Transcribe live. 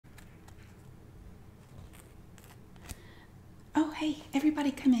hey,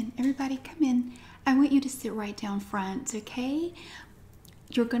 everybody come in. Everybody come in. I want you to sit right down front, okay?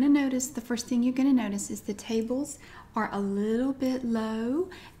 You're going to notice, the first thing you're going to notice is the tables are a little bit low.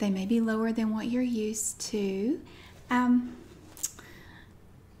 They may be lower than what you're used to. One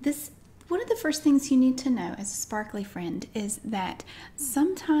of the first things you need to know as a sparkly friend is that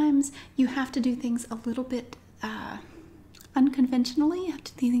sometimes you have to do things a little bit unconventionally. You have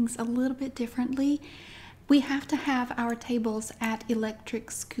to do things a little bit differently. We have to have our tables at electric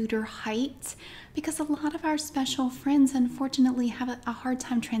scooter height because a lot of our special friends unfortunately have a hard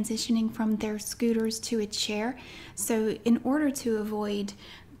time transitioning from their scooters to a chair. So in order to avoid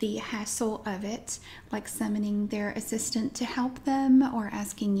the hassle of it, like summoning their assistant to help them or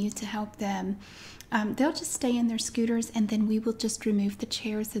asking you to help them, they'll just stay in their scooters, and then we will just remove the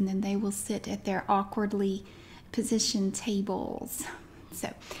chairs, and then they will sit at their awkwardly positioned tables. So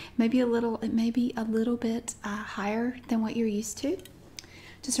it may be a little bit higher than what you're used to.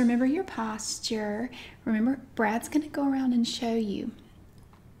 Just remember your posture. Remember, Brad's going to go around and show you.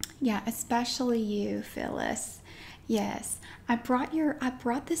 Yeah, especially you, Phyllis. Yes, I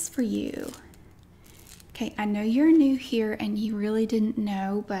brought this for you. Okay, I know you're new here and you really didn't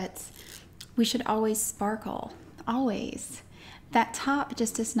know, but we should always sparkle. Always. That top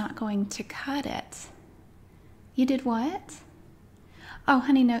just is not going to cut it. You did what? Oh,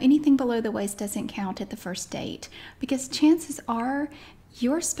 honey, no, anything below the waist doesn't count at the first date because chances are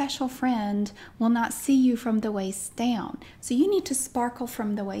your special friend will not see you from the waist down. So you need to sparkle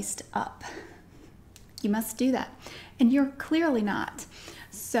from the waist up. You must do that. And you're clearly not.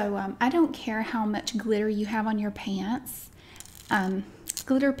 So I don't care how much glitter you have on your pants.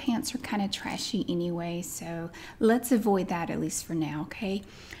 Glitter pants are kind of trashy anyway, so let's avoid that at least for now, okay?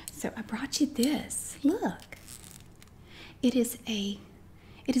 So I brought you this. Look. It is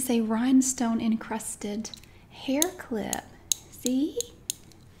a rhinestone encrusted hair clip. See?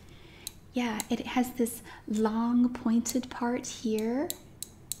 Yeah, it has this long pointed part here.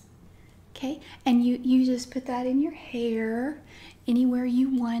 Okay, and you just put that in your hair anywhere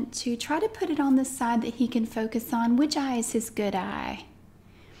you want to. Try to put it on the side that he can focus on. Which eye is his good eye?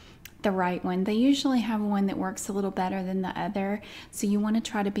 The right one. They usually have one that works a little better than the other. So you want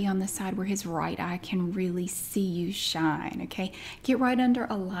to try to be on the side where his right eye can really see you shine, okay? Get right under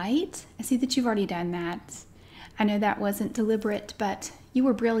a light. I see that you've already done that. I know that wasn't deliberate, but you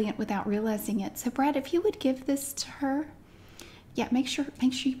were brilliant without realizing it. So Brad, if you would give this to her. Yeah, make sure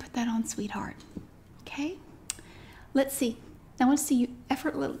you put that on, sweetheart. Okay? Let's see. I want to see you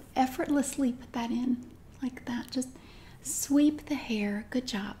effortlessly put that in like that. Just sweep the hair. Good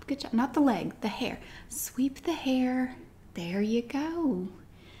job. Good job. Not the leg, the hair. Sweep the hair. There you go.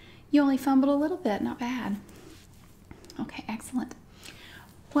 You only fumbled a little bit. Not bad. Okay, excellent.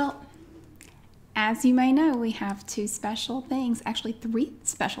 Well, as you may know, we have two special things, actually three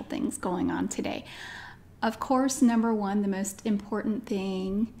special things going on today. Of course, number one, the most important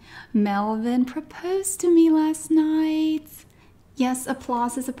thing, Melvin proposed to me last night. Yes,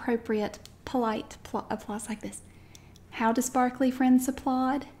 applause is appropriate. Polite applause like this. How do sparkly friends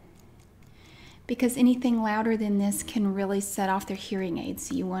applaud? Because anything louder than this can really set off their hearing aids.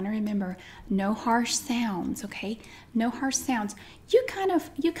 So you want to remember, no harsh sounds, okay? No harsh sounds. You kind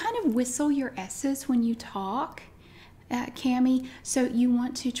of whistle your S's when you talk. Cami, so you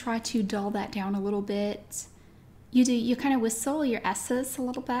want to try to dull that down a little bit. You kind of whistle your S's a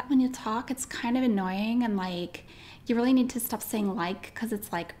little bit when you talk. It's kind of annoying, and like you really need to stop saying like, because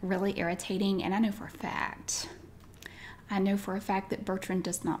it's like really irritating. And I know for a fact that Bertrand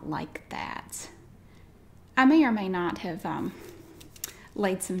does not like that. I may or may not have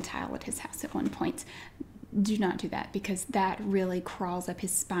laid some tile at his house at one point. Do not do that, because that really crawls up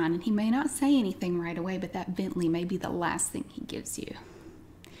his spine, and he may not say anything right away, but that Bentley may be the last thing he gives you.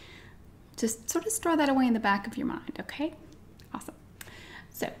 Just sort of store that away in the back of your mind, okay? Awesome.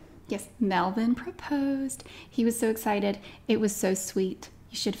 So, yes, Melvin proposed. He was so excited. It was so sweet.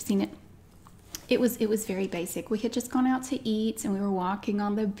 You should have seen it. It was very basic. We had just gone out to eat, and we were walking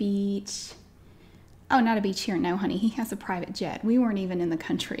on the beach. Oh, not a beach here. No, honey. He has a private jet. We weren't even in the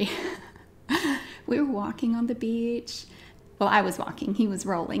country. We were walking on the beach. Well, I was walking. He was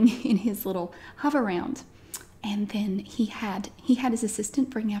rolling in his little hover-round. And then he had his assistant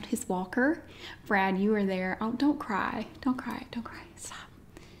bring out his walker. Brad, you were there. Oh, don't cry. Don't cry. Don't cry. Stop.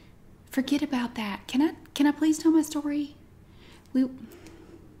 Forget about that. Can I please tell my story?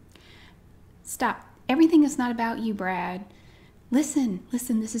 Stop. Everything is not about you, Brad. Listen,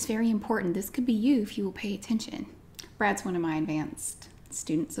 this is very important. This could be you if you will pay attention. Brad's one of my advanced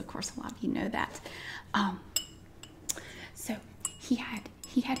students, of course, a lot of you know that. So he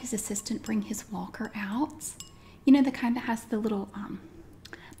had his assistant bring his walker out. You know, the kind that has the little,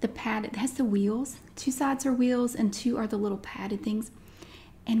 the pad, it has the wheels. 2 sides are wheels and 2 are the little padded things.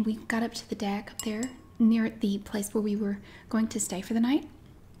 And we got up to the deck up there near the place where we were going to stay for the night.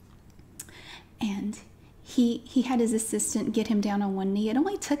 And he had his assistant get him down on one knee. It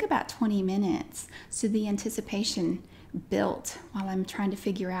only took about 20 minutes. So the anticipation built while I'm trying to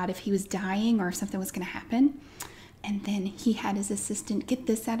figure out if he was dying or if something was going to happen. And then he had his assistant get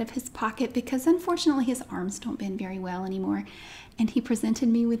this out of his pocket because unfortunately his arms don't bend very well anymore. And he presented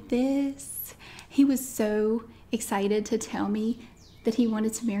me with this. He was so excited to tell me that he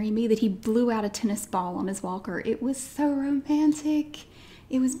wanted to marry me that he blew out a tennis ball on his walker. It was so romantic.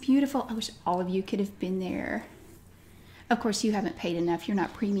 It was beautiful. I wish all of you could have been there. Of course, you haven't paid enough. You're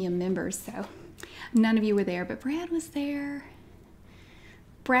not premium members, so none of you were there, but Brad was there.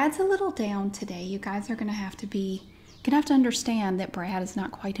 Brad's a little down today. You guys are gonna have to understand that Brad is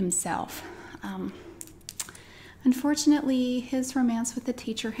not quite himself. Unfortunately, his romance with the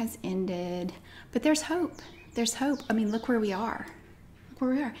teacher has ended, but there's hope. There's hope. I mean, look where we are. Look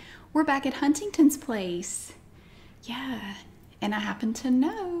where we are. We're back at Huntington's place. Yeah, and I happen to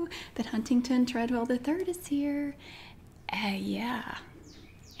know that Huntington Treadwell III is here. Yeah,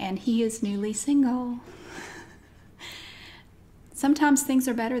 and he is newly single. Sometimes things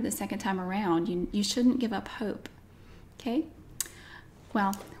are better the second time around. You shouldn't give up hope, okay?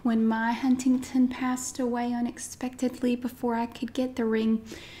 Well, when my Huntington passed away unexpectedly before I could get the ring,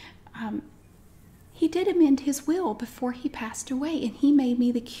 he did amend his will before he passed away, and he made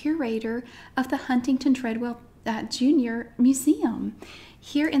me the curator of the Huntington Treadwell Jr. Museum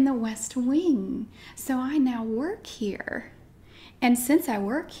here in the West Wing. So I now work here. And since I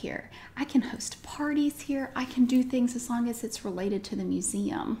work here, I can host parties here. I can do things as long as it's related to the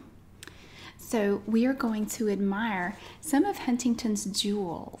museum. So we are going to admire some of Huntington's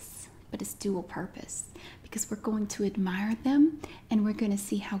jewels, but it's dual purpose because we're going to admire them and we're going to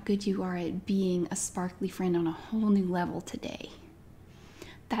see how good you are at being a sparkly friend on a whole new level today.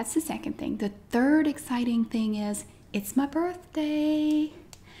 That's the second thing. The third exciting thing is it's my birthday.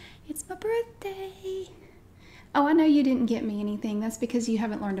 It's my birthday. Oh, I know you didn't get me anything. That's because you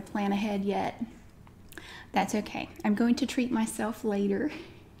haven't learned to plan ahead yet. That's okay. I'm going to treat myself later.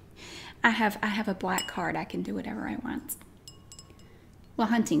 I have a black card. I can do whatever I want. Well,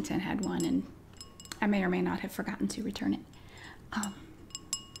 Huntington had one, and I may or may not have forgotten to return it.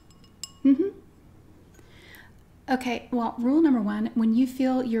 Okay, well, rule number 1, when you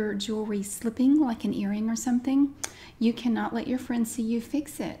feel your jewelry slipping like an earring or something, you cannot let your friends see you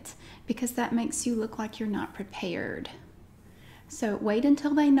fix it because that makes you look like you're not prepared. So wait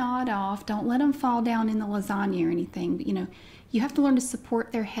until they nod off. Don't let them fall down in the lasagna or anything. But, you know, you have to learn to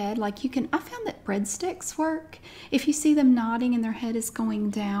support their head. Like I found that breadsticks work. If you see them nodding and their head is going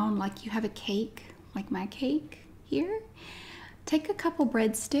down like you have a cake, like my cake here, take a couple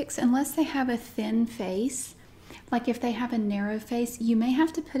breadsticks, unless they have a thin face. Like if they have a narrow face, you may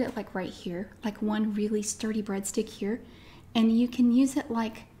have to put it like right here, like one really sturdy breadstick here, and you can use it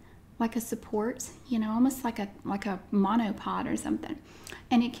like a support, you know, almost like a monopod or something.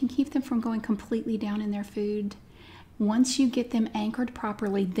 And it can keep them from going completely down in their food. Once you get them anchored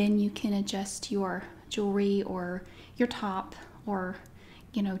properly, then you can adjust your jewelry or your top or,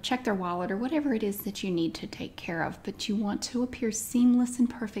 you know, check their wallet or whatever it is that you need to take care of. But you want to appear seamless and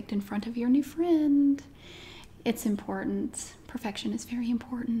perfect in front of your new friend. It's important. Perfection is very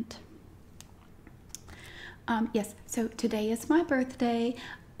important. Yes, so today is my birthday.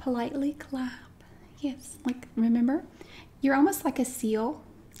 Politely clap. Yes, like, remember? You're almost like a seal.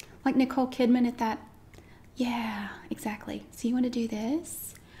 Like Nicole Kidman at that. Yeah, exactly. So you want to do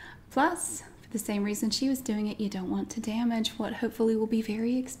this. Plus, for the same reason she was doing it, you don't want to damage what hopefully will be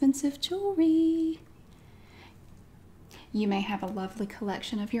very expensive jewelry. You may have a lovely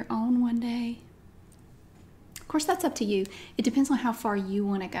collection of your own one day. Of course, that's up to you. It depends on how far you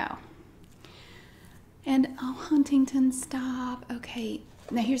want to go. And, oh, Huntington, stop. Okay,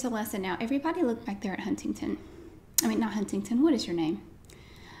 now here's a lesson. Now, everybody look back there at Huntington. I mean, not Huntington. What is your name?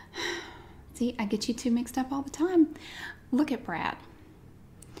 See, I get you two mixed up all the time. Look at Brad.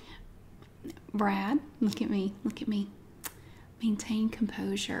 Brad, look at me. Look at me. Maintain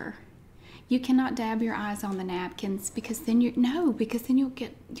composure. You cannot dab your eyes on the napkins because then you'll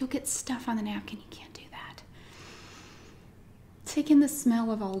get stuff on the napkin. You can't do that. Take in the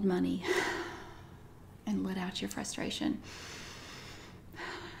smell of old money and let out your frustration.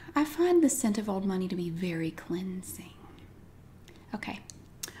 I find the scent of old money to be very cleansing. Okay,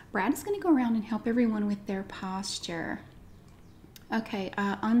 Brad is going to go around and help everyone with their posture. Okay,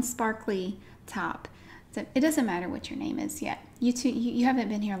 unsparkly top. So it doesn't matter what your name is yet. You two, you haven't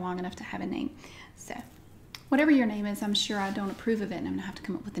been here long enough to have a name. So Whatever your name is, I'm sure I don't approve of it, and I'm going to have to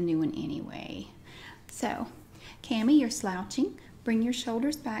come up with a new one anyway. So, Cammie, you're slouching. Bring your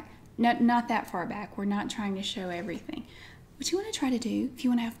shoulders back. No, not that far back. We're not trying to show everything. What you want to try to do, if you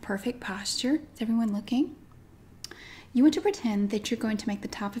want to have perfect posture, is everyone looking? You want to pretend that you're going to make the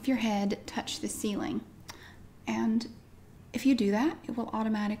top of your head touch the ceiling. And if you do that, it will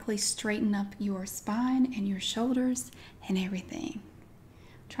automatically straighten up your spine and your shoulders and everything.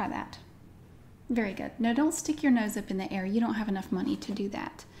 Try that. Very good. Now don't stick your nose up in the air. You don't have enough money to do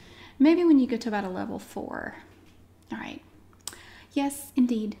that. Maybe when you get to about a level 4. All right. Yes,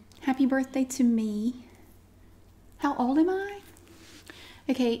 indeed. Happy birthday to me. How old am I?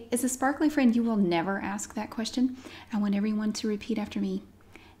 Okay, as a sparkly friend, you will never ask that question. I want everyone to repeat after me.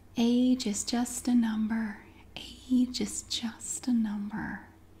 Age is just a number. Age is just a number.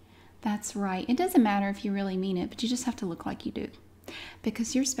 That's right. It doesn't matter if you really mean it, but you just have to look like you do.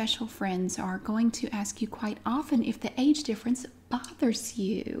 Because your special friends are going to ask you quite often if the age difference bothers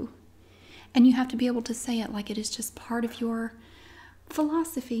you. And you have to be able to say it like it is just part of your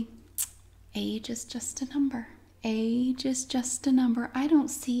philosophy. Age is just a number. Age is just a number. I don't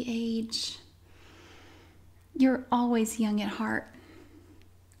see age. You're always young at heart,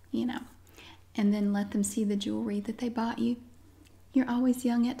 you know. And then let them see the jewelry that they bought you. You're always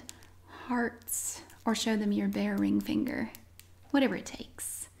young at hearts. Or show them your bare ring finger. Whatever it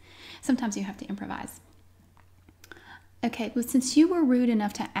takes. Sometimes you have to improvise. Okay, but since you were rude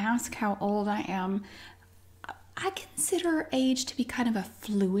enough to ask how old I am, I consider age to be kind of a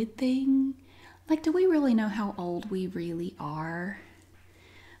fluid thing. Like, do we really know how old we really are?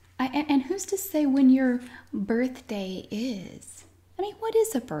 And who's to say when your birthday is? I mean, what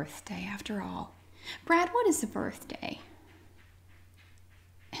is a birthday after all? Brad, what is a birthday?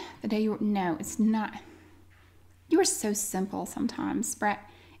 The day you were, no, it's not. You are so simple sometimes, Brad.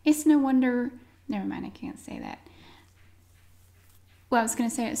 It's no wonder, never mind, I can't say that. Well, I was going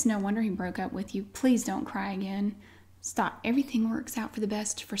to say it's no wonder he broke up with you. Please don't cry again. Stop. Everything works out for the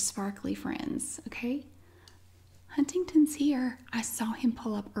best for sparkly friends, okay? Huntington's here. I saw him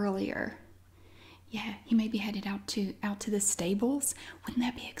pull up earlier. Yeah, he may be headed out to the stables. Wouldn't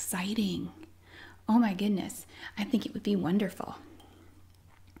that be exciting? Oh my goodness. I think it would be wonderful.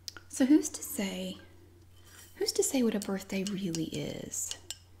 So who's to say what a birthday really is?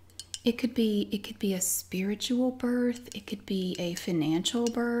 It could be a spiritual birth. It could be a financial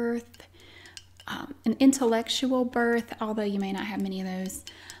birth. An intellectual birth, although you may not have many of those.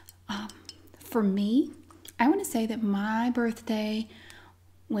 For me, I want to say that my birthday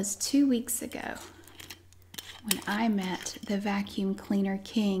was 2 weeks ago when I met the vacuum cleaner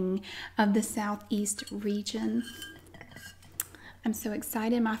king of the Southeast region. I'm so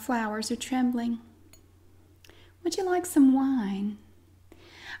excited, my flowers are trembling. Would you like some wine?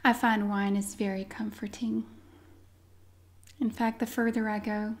 I find wine is very comforting. In fact, the further I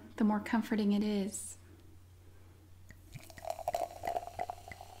go, the more comforting it is.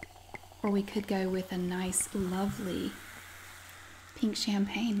 Or we could go with a nice, lovely pink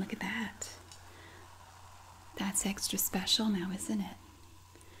champagne. Look at that. That's extra special now, isn't it?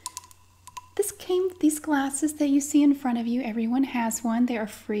 These glasses that you see in front of you, everyone has one. They are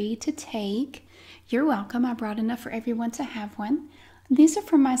free to take. You're welcome. I brought enough for everyone to have one. These are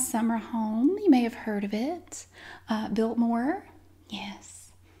from my summer home. You may have heard of it. Biltmore.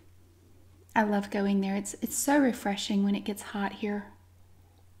 Yes. I love going there. It's so refreshing when it gets hot here.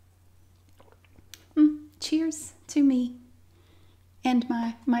 Cheers to me and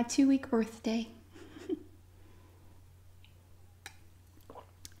my 2-week birthday.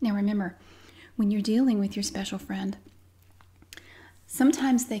 Now remember, when you're dealing with your special friend,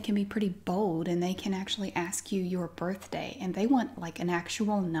 sometimes they can be pretty bold and they can actually ask you your birthday and they want like an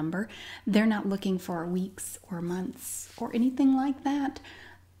actual number. They're not looking for weeks or months or anything like that.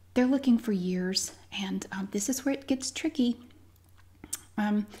 They're looking for years, and this is where it gets tricky.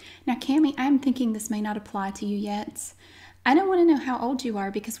 Now, Cammie, I'm thinking this may not apply to you yet. I don't want to know how old you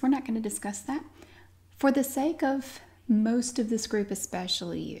are because we're not going to discuss that. For the sake of most of this group,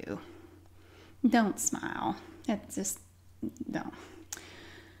 especially you, don't smile. It's just, no.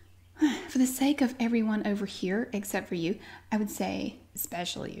 For the sake of everyone over here, except for you, I would say,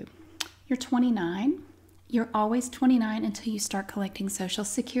 especially you, you're 29. You're always 29 until you start collecting Social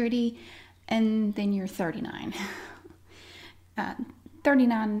Security, and then you're 39.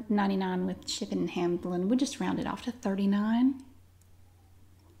 $39.99 with shipping and handling. We just round it off to 39.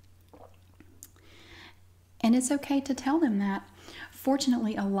 And it's okay to tell them that.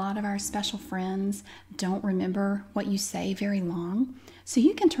 Fortunately, a lot of our special friends don't remember what you say very long. So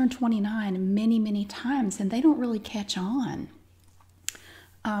you can turn 29 many, many times and they don't really catch on.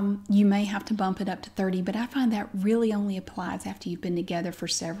 You may have to bump it up to 30, but I find that really only applies after you've been together for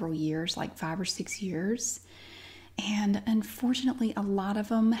several years, like 5 or 6 years. And unfortunately, a lot of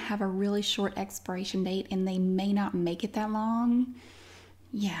them have a really short expiration date and they may not make it that long.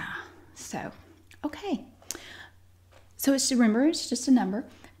 Yeah, so, okay. So remember, it's just a number,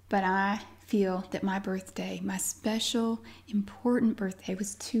 but I feel that my birthday, my special, important birthday,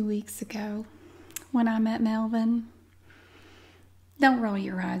 was 2 weeks ago when I met Melvin. Don't roll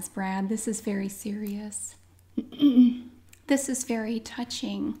your eyes, Brad. This is very serious. This is very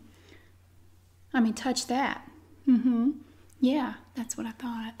touching. I mean, touch that. Yeah, that's what I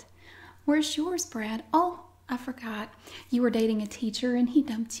thought. Where's yours, Brad? Oh, I forgot. You were dating a teacher and he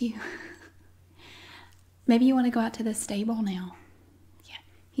dumped you. Maybe you want to go out to the stable now. Yeah,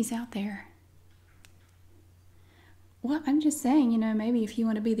 he's out there. Well, I'm just saying, maybe if you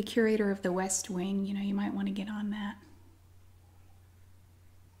want to be the curator of the West Wing, you might want to get on that.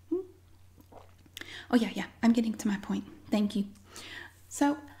 Oh, yeah, I'm getting to my point. Thank you.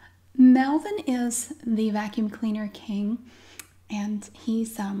 So, Melvin is the vacuum cleaner king, and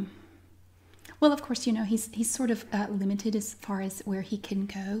he's, well, of course, he's sort of limited as far as where he can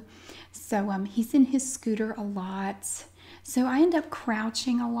go. So, he's in his scooter a lot. So, I end up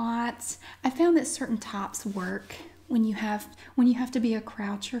crouching a lot. I found that certain tops work when you have to be a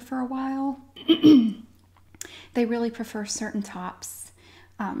croucher for a while. They really prefer certain tops.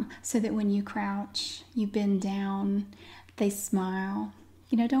 So that when you crouch, you bend down, they smile.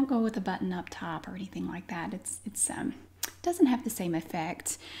 Don't go with a button-up top or anything like that. It doesn't have the same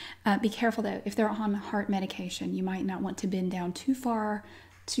effect. Be careful though. If they're on heart medication, you might not want to bend down too far,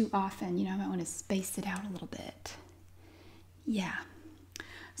 too often. You might want to space it out a little bit. Yeah.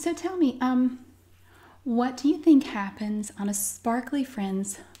 So tell me, what do you think happens on a sparkly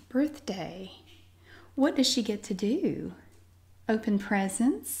friend's birthday? What does she get to do? Open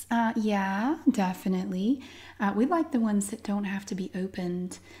presents? Yeah, definitely. We like the ones that don't have to be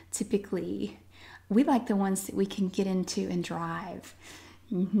opened typically. We like the ones that we can get into and drive.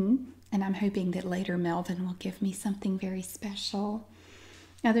 And I'm hoping that later Melvin will give me something very special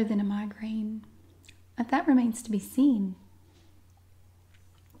other than a migraine. That remains to be seen.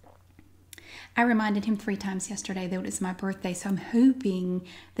 I reminded him 3 times yesterday that it was my birthday, so I'm hoping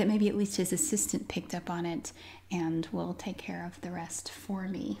that maybe at least his assistant picked up on it and will take care of the rest for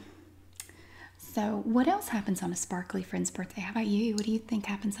me. So what else happens on a sparkly friend's birthday? How about you? What do you think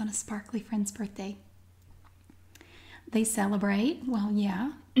happens on a sparkly friend's birthday? They celebrate. Well,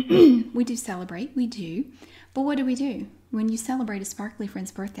 yeah, we do celebrate. We do. But what do we do? When you celebrate a sparkly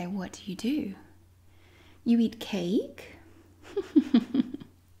friend's birthday, what do? You eat cake?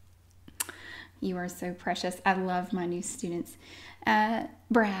 You are so precious. I love my new students.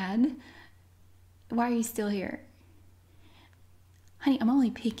 Brad, why are you still here? Honey, I'm only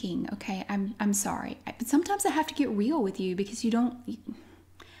picking, okay? I'm sorry. But sometimes I have to get real with you because you don't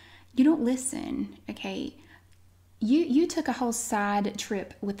listen, okay? You took a whole side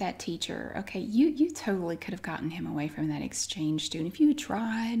trip with that teacher, okay? You totally could have gotten him away from that exchange student if you had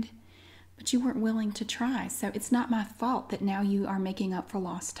tried, but you weren't willing to try. So it's not my fault that now you are making up for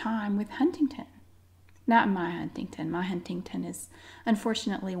lost time with Huntington. Not my Huntington. My Huntington is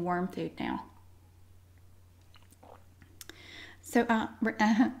unfortunately worm food now. So,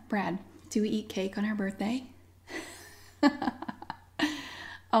 Brad, do we eat cake on our birthday?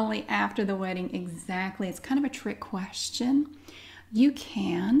 Only after the wedding, exactly. It's kind of a trick question. You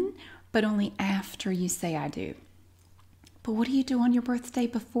can, but only after you say I do. But what do you do on your birthday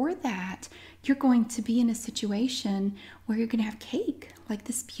before that? You're going to be in a situation where you're going to have cake, like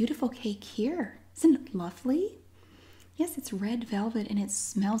this beautiful cake here. Isn't it lovely? Yes, it's red velvet and it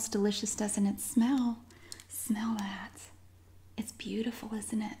smells delicious, doesn't it? Smell that. It's beautiful,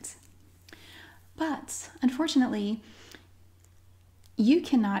 isn't it? But unfortunately, you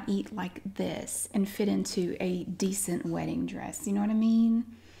cannot eat like this and fit into a decent wedding dress. You know what I mean?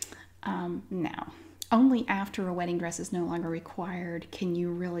 No. Only after a wedding dress is no longer required can you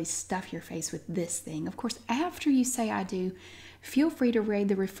really stuff your face with this thing. Of course, after you say I do, feel free to raid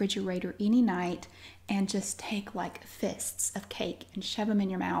the refrigerator any night and just take like fists of cake and shove them in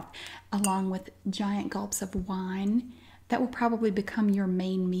your mouth along with giant gulps of wine. That will probably become your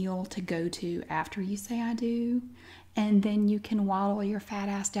main meal to go to after you say I do. And then you can waddle your fat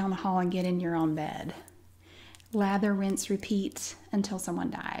ass down the hall and get in your own bed. Lather, rinse, repeat until someone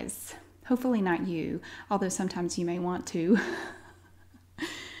dies. Hopefully not you, although sometimes you may want to.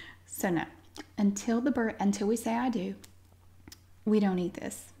 So no, until we say I do, we don't eat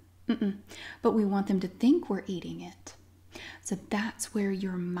this. But we want them to think we're eating it. So that's where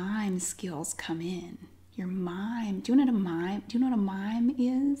your mime skills come in. your mime. Do you know what a mime? Do you know what a mime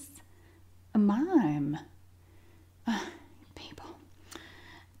is? A mime. People.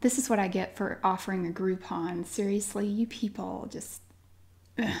 This is what I get for offering a Groupon. Seriously, you people just...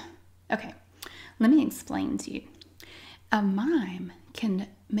 Ugh. Okay, let me explain to you. A mime can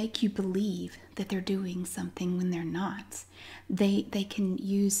make you believe that they're doing something when they're not. They can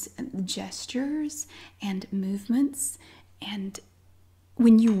use gestures and movements, and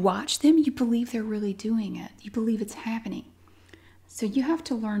when you watch them, you believe they're really doing it. You believe it's happening. So you have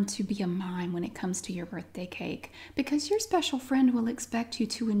to learn to be a mime when it comes to your birthday cake, because your special friend will expect you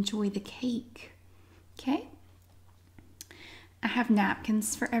to enjoy the cake. Okay? I have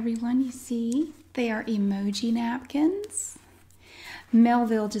napkins for everyone, you see. They are emoji napkins.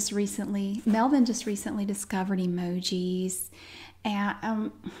 Melvin just recently discovered emojis.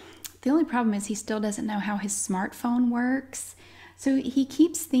 And the only problem is he still doesn't know how his smartphone works. So he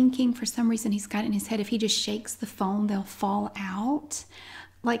keeps thinking, for some reason he's got it in his head, if he just shakes the phone, they'll fall out.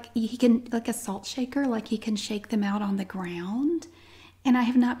 Like he can, like a salt shaker, like he can shake them out on the ground. And I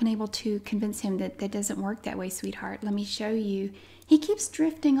have not been able to convince him that that doesn't work that way, sweetheart. Let me show you. He keeps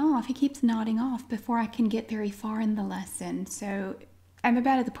drifting off. He keeps nodding off before I can get very far in the lesson. So I'm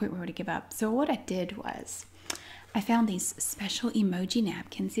about at the point where I would give up. So what I did was I found these special emoji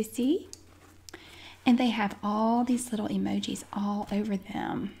napkins, you see? And they have all these little emojis all over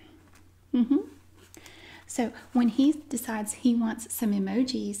them. So when he decides he wants some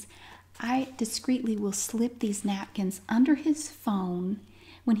emojis, I discreetly will slip these napkins under his phone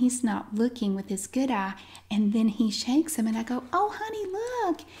when he's not looking with his good eye, and then he shakes them and I go, oh honey,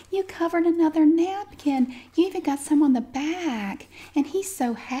 look, you covered another napkin. You even got some on the back. And he's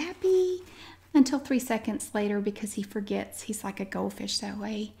so happy until 3 seconds later, because he forgets. He's like a goldfish that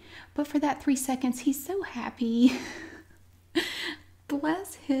way. But for that 3 seconds, he's so happy.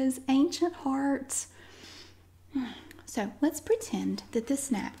 Bless his ancient heart. So let's pretend that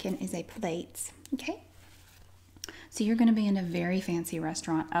this napkin is a plate, okay? So you're going to be in a very fancy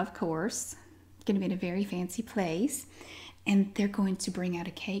restaurant, of course. You're going to be in a very fancy place, and they're going to bring out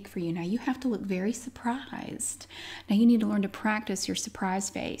a cake for you. Now you have to look very surprised. Now you need to learn to practice your surprise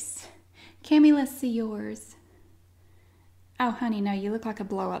face. Cammie, let's see yours. Oh, honey, no, you look like a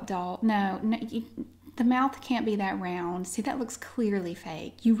blow-up doll. No, the mouth can't be that round. See, that looks clearly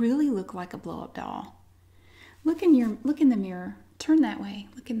fake. You really look like a blow-up doll. Look in the mirror. Turn that way.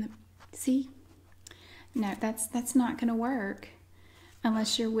 See? No, that's not going to work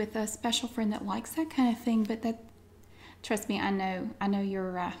unless you're with a special friend that likes that kind of thing. But trust me, I know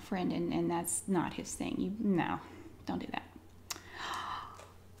your friend, and that's not his thing. No, don't do that.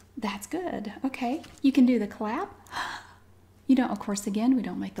 That's good. Okay, you can do the clap. You don't, of course, again, we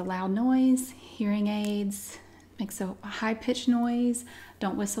don't make the loud noise. Hearing aids makes a high-pitched noise.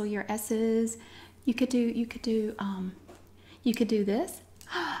 Don't whistle your S's. You could do this.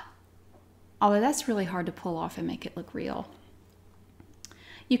 Although that's really hard to pull off and make it look real.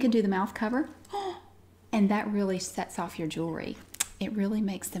 You can do the mouth cover, and that really sets off your jewelry. It really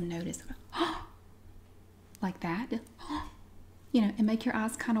makes them notice. Like that. You know, and make your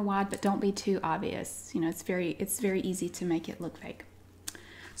eyes kind of wide, but don't be too obvious. You know, it's very easy to make it look fake.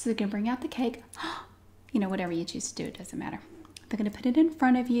 So they're gonna bring out the cake. You know, whatever you choose to do, it doesn't matter. They're gonna put it in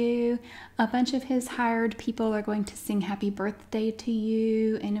front of you. A bunch of his hired people are going to sing happy birthday to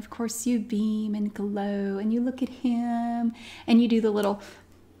you. And of course you beam and glow, and you look at him and you do the little,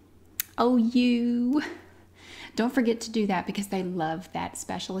 oh, you. Don't forget to do that, because they love that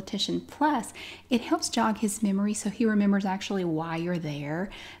special attention. Plus, it helps jog his memory so he remembers actually why you're there,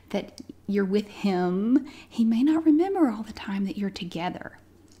 that you're with him. He may not remember all the time that you're together.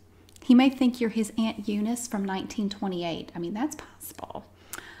 He may think you're his Aunt Eunice from 1928. I mean, that's possible.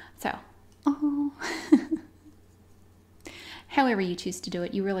 So, oh. However you choose to do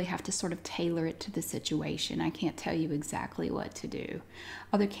it, you really have to sort of tailor it to the situation. I can't tell you exactly what to do.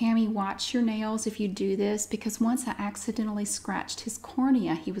 Although, Cammie, watch your nails if you do this, because once I accidentally scratched his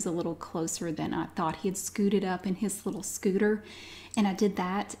cornea. He was a little closer than I thought. He had scooted up in his little scooter, and I did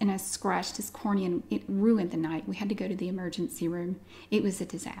that, and I scratched his cornea, and it ruined the night. We had to go to the emergency room. It was a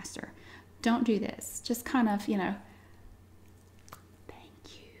disaster. Don't do this. Just kind of, you know,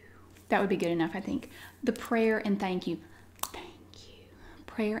 thank you. That would be good enough, I think. The prayer and thank you.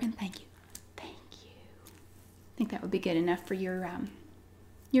 Prayer and thank you. Thank you. I think that would be good enough for your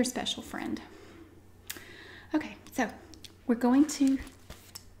special friend. Okay, so we're going to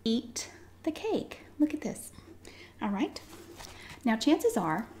eat the cake. Look at this. All right. Now, chances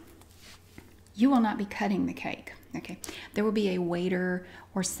are you will not be cutting the cake. Okay. There will be a waiter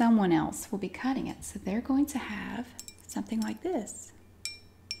or someone else will be cutting it. So they're going to have something like this.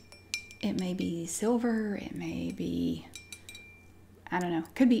 It may be silver, it may be, I don't know,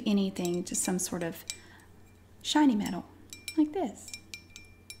 could be anything, just some sort of shiny metal, like this.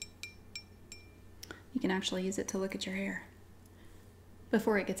 You can actually use it to look at your hair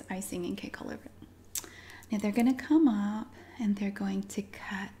before it gets icing and cake all over it. Now they're going to come up and they're going to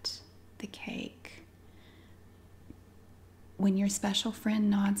cut the cake. When your special friend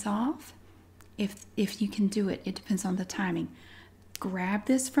nods off, if you can do it, it depends on the timing. Grab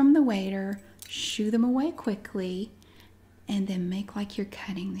this from the waiter, shoo them away quickly, and then make like you're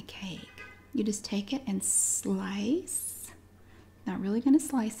cutting the cake. You just take it and slice. Not really going to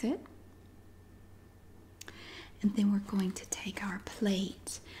slice it. And then we're going to take our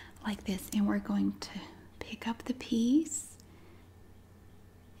plate like this, and we're going to pick up the piece,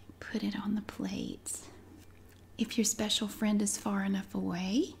 put it on the plate. If your special friend is far enough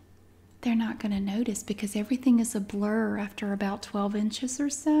away, they're not going to notice because everything is a blur after about 12 inches or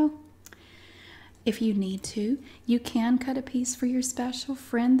so. If you need to, you can cut a piece for your special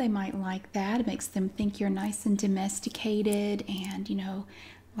friend. They might like that. It makes them think you're nice and domesticated and, you know,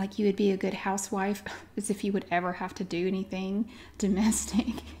 like you would be a good housewife, as if you would ever have to do anything domestic.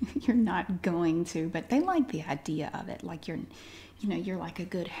 You're not going to, but they like the idea of it, like you're like a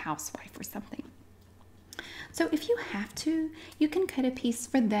good housewife or something. So if you have to, you can cut a piece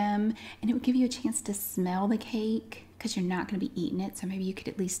for them, and it would give you a chance to smell the cake because you're not going to be eating it, so maybe you could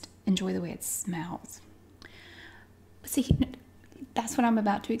at least enjoy the way it smells. But see, that's what I'm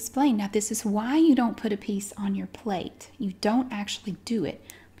about to explain. Now, this is why you don't put a piece on your plate. You don't actually do it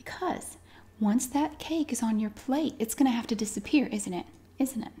because once that cake is on your plate, it's going to have to disappear, isn't it?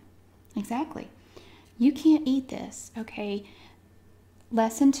 Isn't it? Exactly. You can't eat this, okay?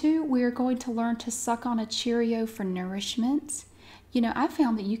 Lesson 2, we're going to learn to suck on a Cheerio for nourishment. You know, I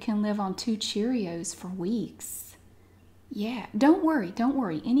found that you can live on 2 Cheerios for weeks. Yeah, don't worry.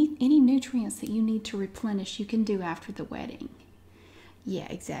 Any nutrients that you need to replenish, you can do after the wedding. Yeah,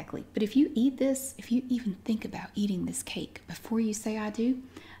 exactly. But if you eat this, if you even think about eating this cake before you say I do,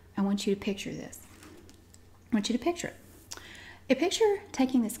 I want you to picture this. I want you to picture it. Picture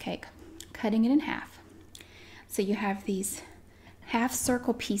taking this cake, cutting it in half. So you have these half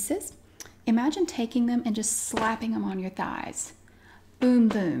circle pieces. Imagine taking them and just slapping them on your thighs. Boom,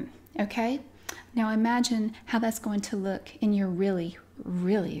 boom. Okay? Now imagine how that's going to look in your really,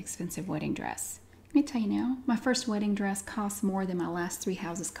 really expensive wedding dress. Let me tell you now, my first wedding dress cost more than my last 3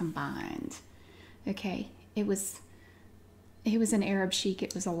 houses combined. Okay? It was an Arab chic.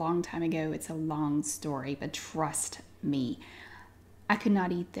 It was a long time ago. It's a long story, but trust me, I could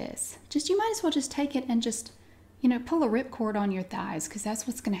not eat this. You might as well just take it and just, you know, pull a ripcord on your thighs because that's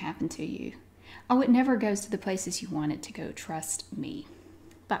what's going to happen to you. Oh, it never goes to the places you want it to go, trust me.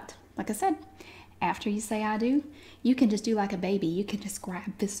 But, like I said, after you say I do, you can just do like a baby. You can just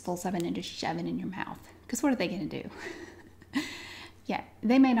grab fistfuls of it and just shove it in your mouth. Because what are they going to do? Yeah,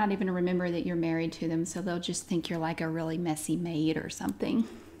 they may not even remember that you're married to them, so they'll just think you're like a really messy maid or something.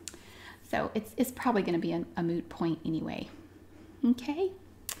 So it's probably going to be a moot point anyway. Okay?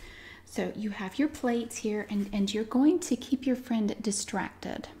 So you have your plates here, and you're going to keep your friend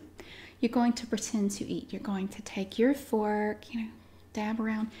distracted. You're going to pretend to eat. You're going to take your fork, you know, dab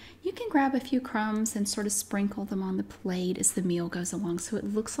around. You can grab a few crumbs and sort of sprinkle them on the plate as the meal goes along, so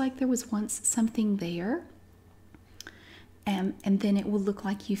it looks like there was once something there. And then it will look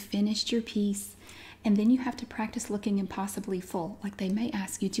like you finished your piece. And then you have to practice looking impossibly full. Like they may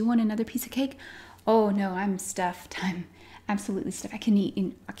ask you, do you want another piece of cake? Oh no, I'm stuffed. I'm absolutely stuffed. I can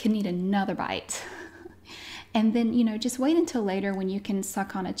eat another bite. And then, you know, just wait until later when you can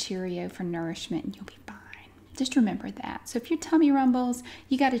suck on a Cheerio for nourishment and you'll be fine. Just remember that. So if your tummy rumbles,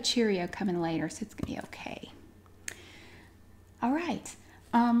 you got a Cheerio coming later, so it's gonna be okay. All right.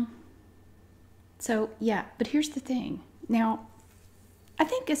 So yeah, but here's the thing. Now, I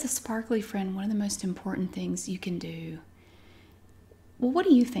think as a sparkly friend, one of the most important things you can do. Well, what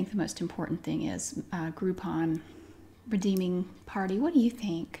do you think the most important thing is? Groupon redeeming party. What do you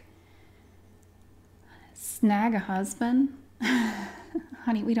think? Snag a husband?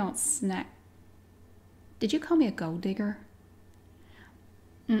 Honey, we don't snag. Did you call me a gold digger?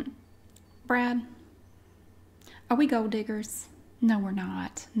 Brad, are we gold diggers? No, we're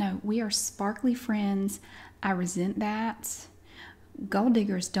not. No, we are sparkly friends. I resent that. Gold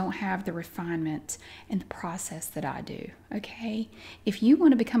diggers don't have the refinement and the process that I do, okay? If you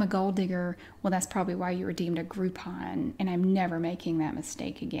want to become a gold digger, well, that's probably why you redeemed a Groupon, and I'm never making that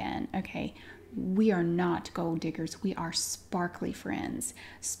mistake again, okay? We are not gold diggers. We are sparkly friends.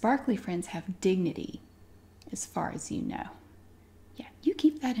 Sparkly friends have dignity, as far as you know. Yeah, you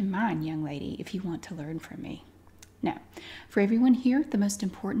keep that in mind, young lady, if you want to learn from me. No. For everyone here, the most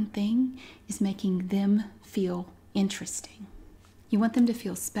important thing is making them feel interesting. You want them to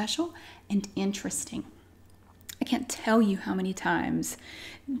feel special and interesting. I can't tell you how many times,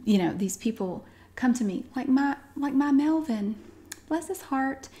 these people come to me, like my Melvin. Bless his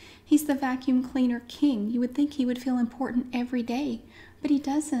heart. He's the vacuum cleaner king. You would think he would feel important every day, but he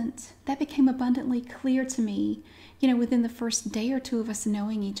doesn't. That became abundantly clear to me, within the first day or two of us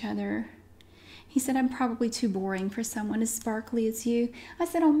knowing each other. He said, I'm probably too boring for someone as sparkly as you. I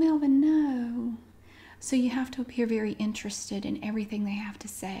said, oh, Melvin, no. So you have to appear very interested in everything they have to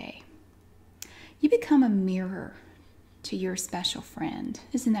say. You become a mirror to your special friend.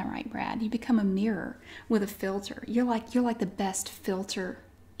 Isn't that right, Brad? You become a mirror with a filter. You're like the best filter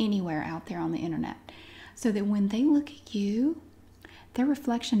anywhere out there on the internet. So that when they look at you, their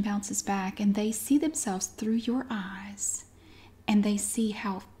reflection bounces back and they see themselves through your eyes, and they see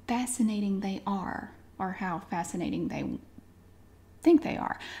how fascinating they are, or how fascinating they think they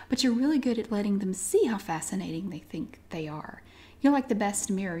are. But you're really good at letting them see how fascinating they think they are. You're like the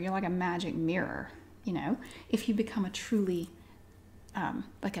best mirror. You're like a magic mirror, If you become a truly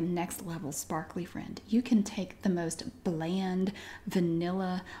like a next level sparkly friend, you can take the most bland,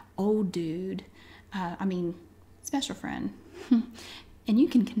 vanilla, old dude, special friend, and you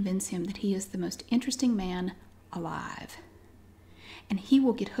can convince him that he is the most interesting man alive. And he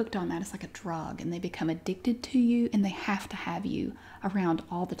will get hooked on that. It's like a drug, and they become addicted to you, and they have to have you around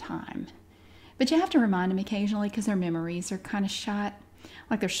all the time. But you have to remind them occasionally, because their memories are kind of shot,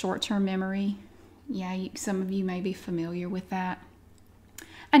 like their short-term memory. Yeah, some of you may be familiar with that.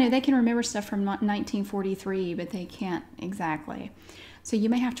 I know they can remember stuff from 1943, but they can't exactly. So you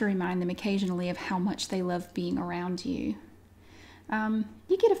may have to remind them occasionally of how much they love being around you.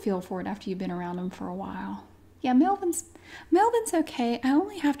 You get a feel for it after you've been around them for a while. Yeah, Melvin's okay. I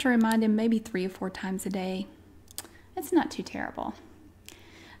only have to remind him maybe 3 or 4 times a day. It's not too terrible.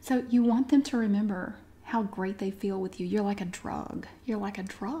 So you want them to remember how great they feel with you. You're like a drug. You're like a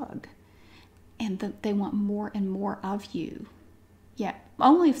drug. And they want more and more of you. Yeah,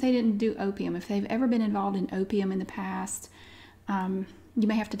 only if they didn't do opium. If they've ever been involved in opium in the past, you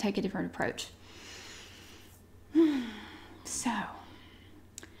may have to take a different approach. So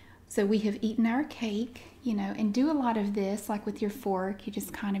we have eaten our cake, and do a lot of this, like with your fork. You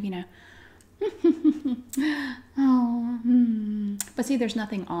just kind of, But see, there's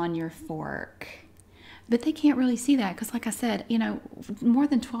nothing on your fork. But they can't really see that because, like I said, more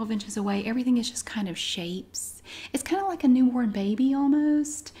than 12 inches away, everything is just kind of shapes. It's kind of like a newborn baby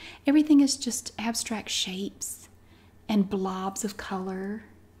almost. Everything is just abstract shapes and blobs of color.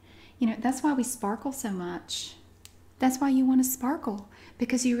 That's why we sparkle so much. That's why you want to sparkle,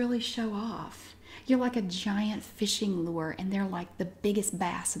 because you really show off. You're like a giant fishing lure, and they're like the biggest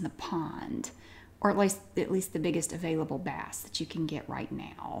bass in the pond, or at least the biggest available bass that you can get right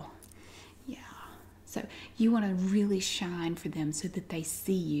now. Yeah. So you want to really shine for them so that they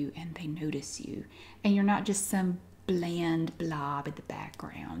see you and they notice you, and you're not just some bland blob in the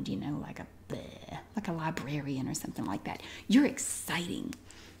background, like a librarian or something like that. You're exciting.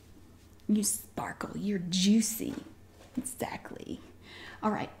 You sparkle. You're juicy. Exactly.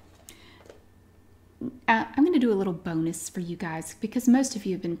 All right. I'm going to do a little bonus for you guys because most of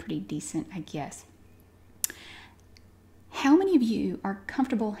you have been pretty decent, I guess. How many of you are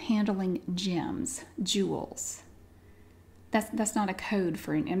comfortable handling gems, jewels? That's not a code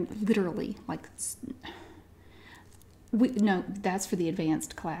for and literally like no, that's for the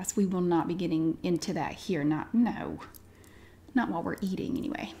advanced class. We will not be getting into that here. Not while we're eating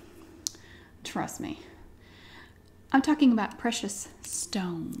anyway. Trust me. I'm talking about precious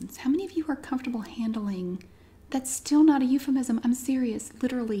stones. How many of you are comfortable handling? That's still not a euphemism. I'm serious.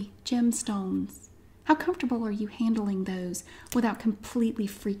 Literally, gemstones. How comfortable are you handling those without completely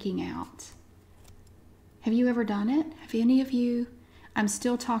freaking out? Have you ever done it? Have any of you? I'm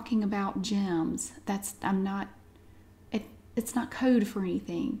still talking about gems. It's not code for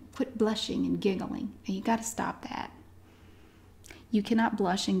anything. Quit blushing and giggling. And you got to stop that. You cannot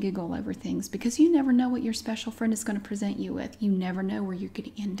blush and giggle over things because you never know what your special friend is going to present you with. You never know where you're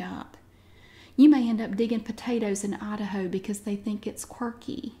going to end up. You may end up digging potatoes in Idaho because they think it's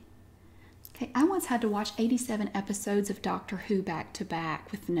quirky. Okay, I once had to watch 87 episodes of Doctor Who back to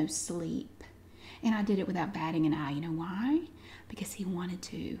back with no sleep. And I did it without batting an eye. You know why? Because he wanted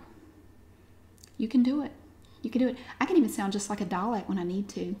to. You can do it. You can do it. I can even sound just like a Dalek when I need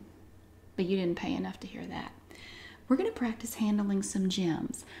to. But you didn't pay enough to hear that. We're going to practice handling some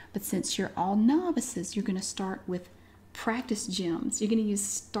gems. But since you're all novices, you're going to start with practice gems. You're going to use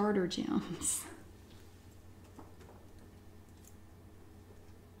starter gems.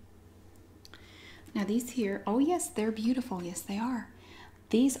 Now these here, oh yes, they're beautiful. Yes, they are.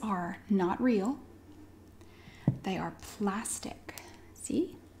 These are not real. They are plastic.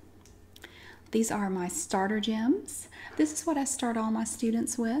 See? These are my starter gems. This is what I start all my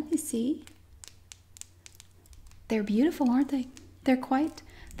students with, you see? They're beautiful, aren't they? They're quite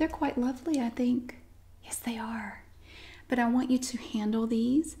lovely, I think. Yes, they are. But I want you to handle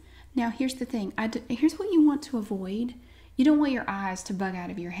these. Now, here's the thing. Here's what you want to avoid. You don't want your eyes to bug out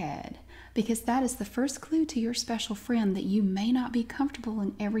of your head, because that is the first clue to your special friend that you may not be comfortable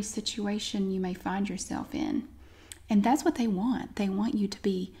in every situation you may find yourself in. And that's what they want. They want you to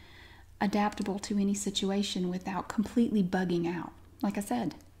be adaptable to any situation without completely bugging out. Like I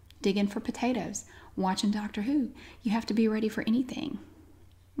said, digging for potatoes, watching Doctor Who. You have to be ready for anything.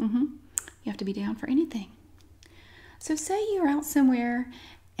 You have to be down for anything. So say you're out somewhere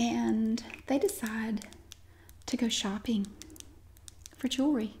and they decide to go shopping for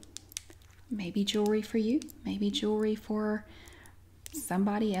jewelry. Maybe jewelry for you, maybe jewelry for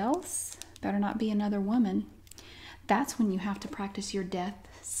somebody else. Better not be another woman. That's when you have to practice your death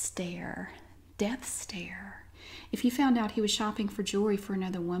stare. Death stare. If you found out he was shopping for jewelry for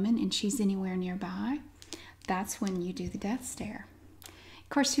another woman and she's anywhere nearby, that's when you do the death stare. Of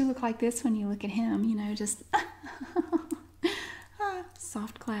course, you look like this when you look at him, you know, just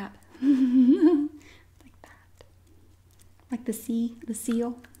soft clap. Like that. Like the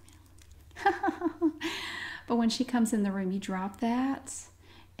seal. But when she comes in the room, you drop that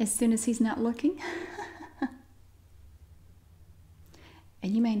as soon as he's not looking.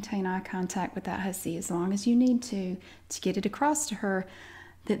 And you maintain eye contact with that hussy as long as you need to get it across to her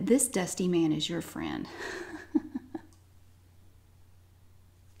that this dusty man is your friend.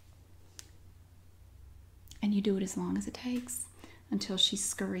 And you do it as long as it takes until she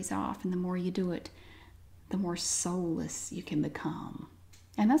scurries off. And the more you do it, the more soulless you can become.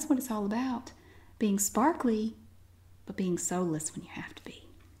 And that's what it's all about. Being sparkly, but being soulless when you have to be.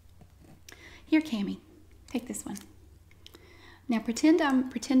 Here, Cammie, take this one. Now pretend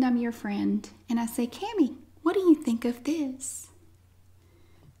I'm your friend, and I say, Cammie, what do you think of this?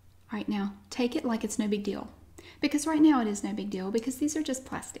 All right, now take it like it's no big deal, because right now it is no big deal because these are just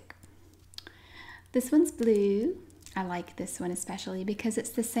plastic. This one's blue. I like this one especially because it's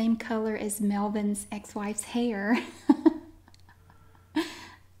the same color as Melvin's ex-wife's hair.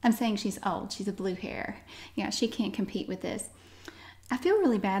 I'm saying she's old. She's a blue hair. Yeah, she can't compete with this. I feel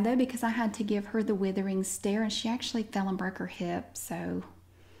really bad though because I had to give her the withering stare and she actually fell and broke her hip. So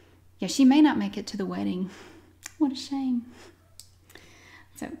yeah, she may not make it to the wedding. What a shame.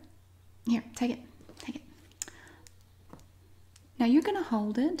 So here, take it. Take it. Now you're going to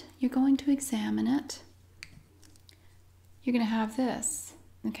hold it. You're going to examine it. You're going to have this,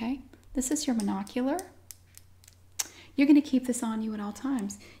 okay? This is your monocular. You're going to keep this on you at all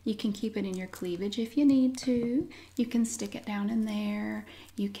times. You can keep it in your cleavage if you need to. You can stick it down in there.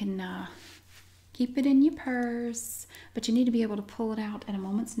 You can keep it in your purse, but you need to be able to pull it out at a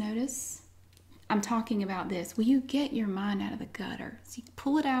moment's notice. I'm talking about this. Will you get your mind out of the gutter? So you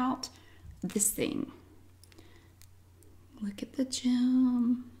pull it out, this thing. Look at the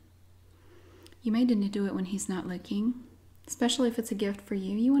gem. You may need to do it when he's not looking, especially if it's a gift for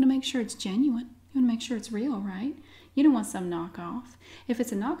you. You want to make sure it's genuine. You want to make sure it's real, right? You don't want some knockoff. If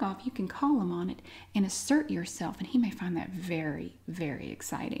it's a knockoff, you can call him on it and assert yourself, and he may find that very, very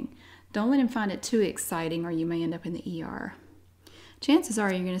exciting. Don't let him find it too exciting or you may end up in the ER. Chances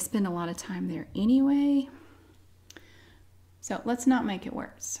are you're going to spend a lot of time there anyway. So let's not make it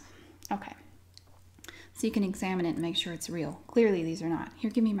worse. Okay. So you can examine it and make sure it's real. Clearly these are not. Here,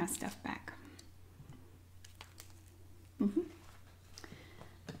 give me my stuff back.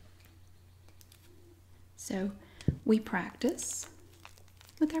 So we practice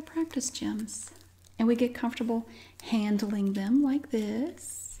with our practice gems and we get comfortable handling them like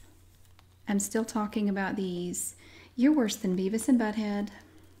this. I'm still talking about these. You're worse than Beavis and Butthead.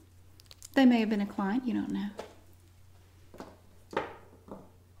 They may have been a client, you don't know.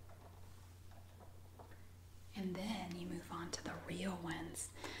 And then you move on to the real ones.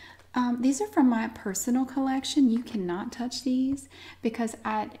 These are from my personal collection. You cannot touch these because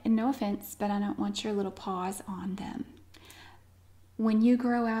no offense, but I don't want your little paws on them. When you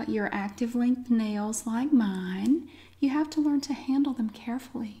grow out your active length nails like mine, you have to learn to handle them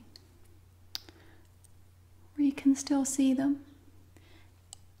carefully. Where you can still see them,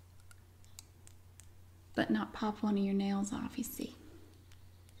 but not pop one of your nails off, you see.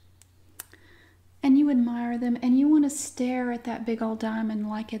 And you admire them and you want to stare at that big old diamond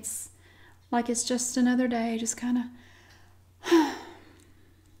like it's just another day, just kind of,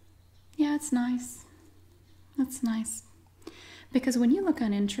 yeah, it's nice. It's nice. Because when you look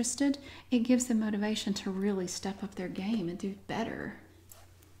uninterested, it gives them motivation to really step up their game and do better.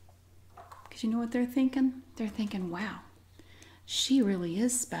 Because you know what they're thinking? They're thinking, wow, she really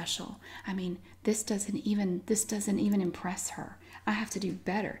is special. I mean, this doesn't even impress her. I have to do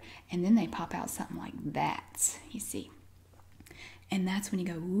better. And then they pop out something like that, you see. And that's when you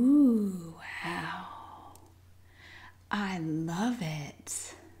go, ooh, wow. I love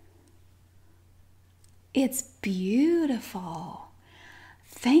it. It's beautiful.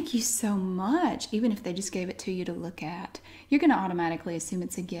 Thank you so much. Even if they just gave it to you to look at, you're going to automatically assume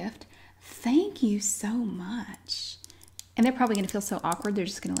it's a gift. Thank you so much. And they're probably going to feel so awkward, they're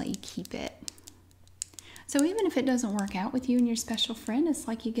just going to let you keep it. So even if it doesn't work out with you and your special friend, it's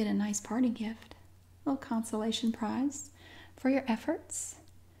like you get a nice party gift. A little consolation prize for your efforts,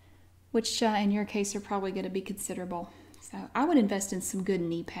 which in your case are probably going to be considerable. So I would invest in some good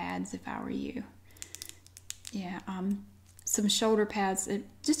knee pads if I were you. Yeah, some shoulder pads.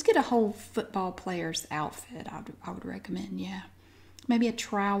 Just get a whole football player's outfit, I would recommend, yeah. Maybe a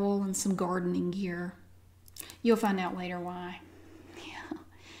trowel and some gardening gear. You'll find out later why. Yeah.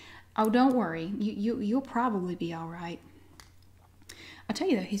 Oh, don't worry. You'll probably be all right. I'll tell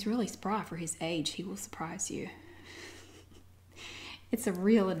you though, he's really spry for his age. He will surprise you. It's a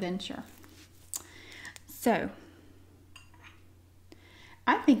real adventure. So,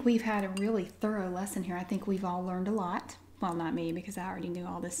 I think we've had a really thorough lesson here. I think we've all learned a lot. Well, not me, because I already knew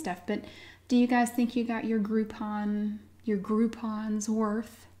all this stuff. But do you guys think you got your Groupon's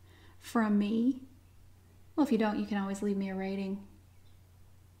worth from me? Well, if you don't, you can always leave me a rating.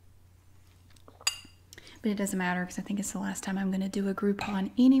 But it doesn't matter, because I think it's the last time I'm going to do a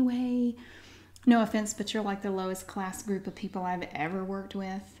Groupon anyway. No offense, but you're like the lowest class group of people I've ever worked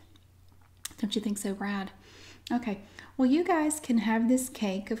with. Don't you think so, Brad? Okay, well, you guys can have this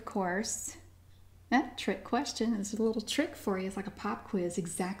cake, of course. That trick question is a little trick for you. It's like a pop quiz.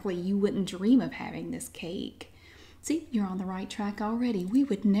 Exactly, you wouldn't dream of having this cake. See, you're on the right track already. We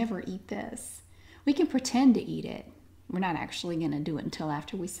would never eat this. We can pretend to eat it. We're not actually going to do it until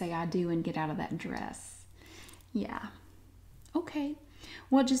after we say I do and get out of that dress. Yeah. Okay.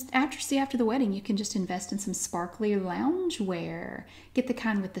 Well, just after the wedding, you can just invest in some sparkly loungewear. Get the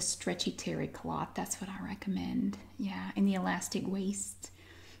kind with the stretchy terry cloth. That's what I recommend. Yeah, and the elastic waist.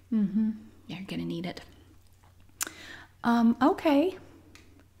 Yeah, you're gonna need it. Okay.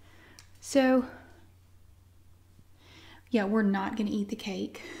 So, yeah, we're not gonna eat the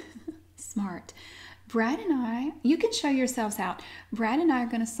cake. Smart. Brad and I, you can show yourselves out. Brad and I are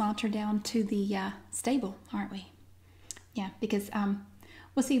gonna saunter down to the stable, aren't we? Yeah, because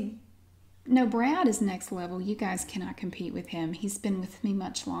well, see, no, Brad is next level. You guys cannot compete with him. He's been with me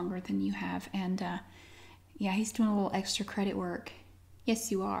much longer than you have. And, yeah, he's doing a little extra credit work.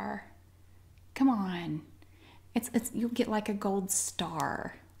 Yes, you are. Come on. You'll get like a gold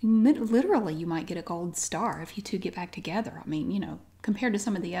star. Literally, you might get a gold star if you two get back together. I mean, you know, compared to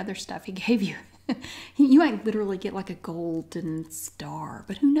some of the other stuff he gave you, you might literally get like a golden star.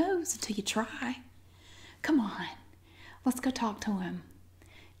 But who knows until you try. Come on. Let's go talk to him.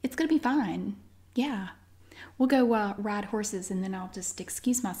 It's going to be fine. Yeah. We'll go ride horses, and then I'll just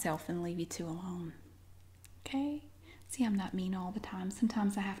excuse myself and leave you two alone. Okay? See, I'm not mean all the time.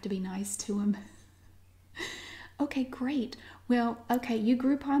 Sometimes I have to be nice to him. Okay, great. Well, okay, you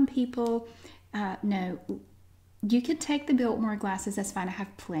Groupon people, no, you could take the Biltmore glasses. That's fine. I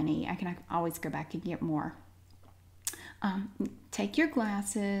have plenty. I can always go back and get more. Take your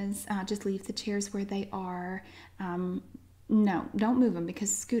glasses. Just leave the chairs where they are. No, don't move them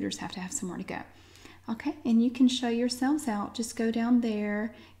because scooters have to have somewhere to go. Okay, and you can show yourselves out. Just go down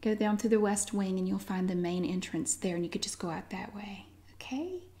there, go down through the west wing, and you'll find the main entrance there, and you could just go out that way.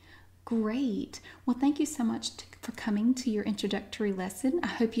 Okay, great. Well, thank you so much for coming to your introductory lesson. I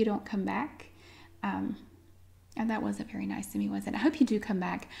hope you don't come back. And that wasn't very nice of me, was it? I hope you do come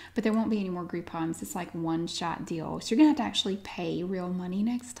back, but there won't be any more Groupons. It's like one-shot deal. So you're going to have to actually pay real money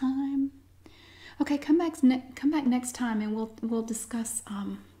next time. Okay, come back next time, and we'll discuss.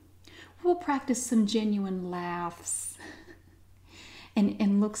 We'll practice some genuine laughs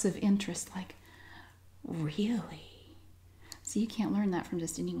and looks of interest. Like, really? So you can't learn that from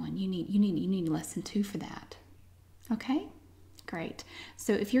just anyone. You need lesson 2 for that. Okay, great.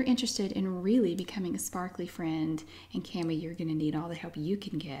 So if you're interested in really becoming a sparkly friend, and Cammie, you're going to need all the help you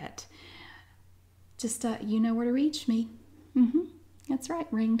can get. Just you know where to reach me. That's right.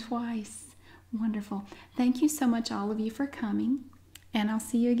 Ring twice. Wonderful. Thank you so much, all of you, for coming, and I'll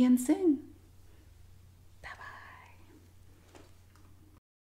see you again soon.